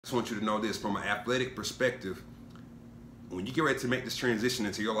just want you to know this from an athletic perspective. When you get ready to make this transition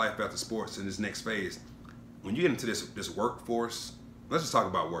into your life after sports in this next phase, when you get into this workforce, let's just talk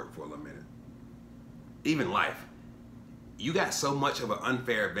about work for a little minute. Even life, you got so much of an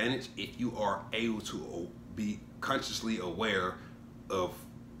unfair advantage if you are able to be consciously aware of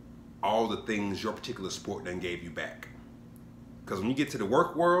all the things your particular sport done gave you back. Because when you get to the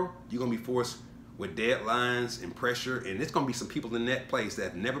work world, you're gonna be forced with deadlines and pressure, and there's gonna be some people in that place that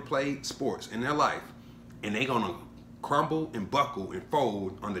have never played sports in their life, and they're gonna crumble and buckle and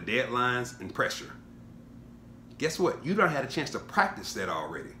fold under deadlines and pressure. Guess what? You done had a chance to practice that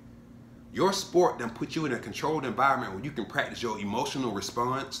already. Your sport done put you in a controlled environment where you can practice your emotional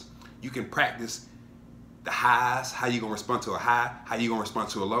response. You can practice the highs, how you gonna respond to a high, how you gonna respond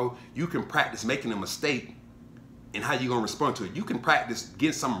to a low. You can practice making a mistake and how you gonna respond to it. You can practice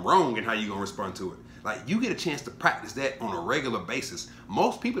getting something wrong and how you gonna respond to it. Like, you get a chance to practice that on a regular basis.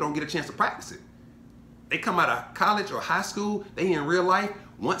 Most people don't get a chance to practice it. They come out of college or high school, they in real life,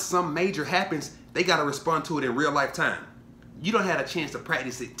 once some major happens, they gotta respond to it in real life time. You don't have a chance to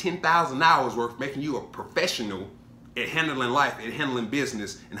practice it 10,000 hours worth, making you a professional at handling life, at handling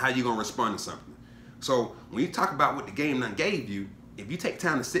business, and how you gonna respond to something. So when you talk about what the game done gave you, if you take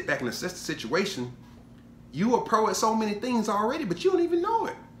time to sit back and assess the situation, you a pro at so many things already, but you don't even know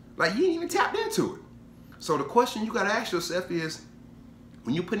it. Like, you ain't even tapped into it. So the question you gotta ask yourself is,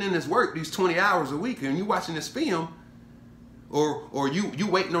 when you put in this work, these 20 hours a week, and you watching this film, or you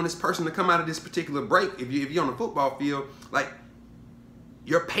waiting on this person to come out of this particular break, if you're on the football field, like,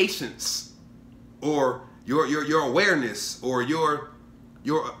 your patience or your awareness or your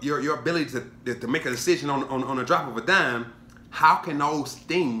ability to make a decision on a drop of a dime, how can those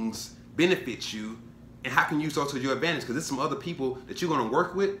things benefit you, and how can you use those to your advantage? Because there's some other people that you're gonna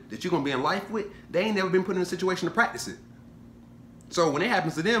work with, that you're gonna be in life with, they ain't never been put in a situation to practice it. So when it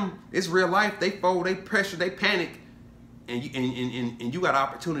happens to them, it's real life. They fold, they pressure, they panic, and you got an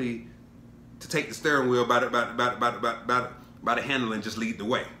opportunity to take the steering wheel by the handle and just lead the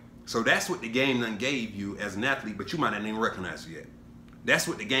way. So that's what the game done gave you as an athlete, but you might not even recognize it yet. That's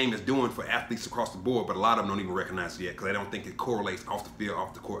what the game is doing for athletes across the board, but a lot of them don't even recognize it yet because they don't think it correlates off the field,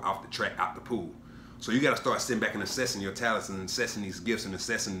 off the court, off the track, out the pool. So you got to start sitting back and assessing your talents and assessing these gifts and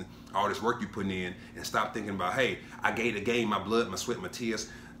assessing all this work you're putting in, and stop thinking about, hey, I gave the game my blood, my sweat, my tears,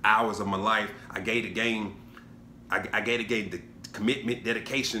 hours of my life. I gave the game the commitment,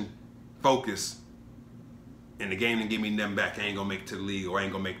 dedication, focus, and the game didn't give me nothing back. I ain't gonna make it to the league, or I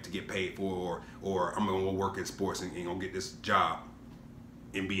ain't gonna make it to get paid for, or I'm gonna go work in sports and gonna get this job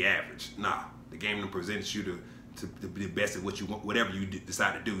and be average. Nah, the game done presents you to be the best at what you want, whatever you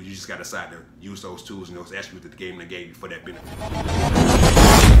decide to do. You just gotta decide to use those tools and those attributes that the game done gave you for that benefit.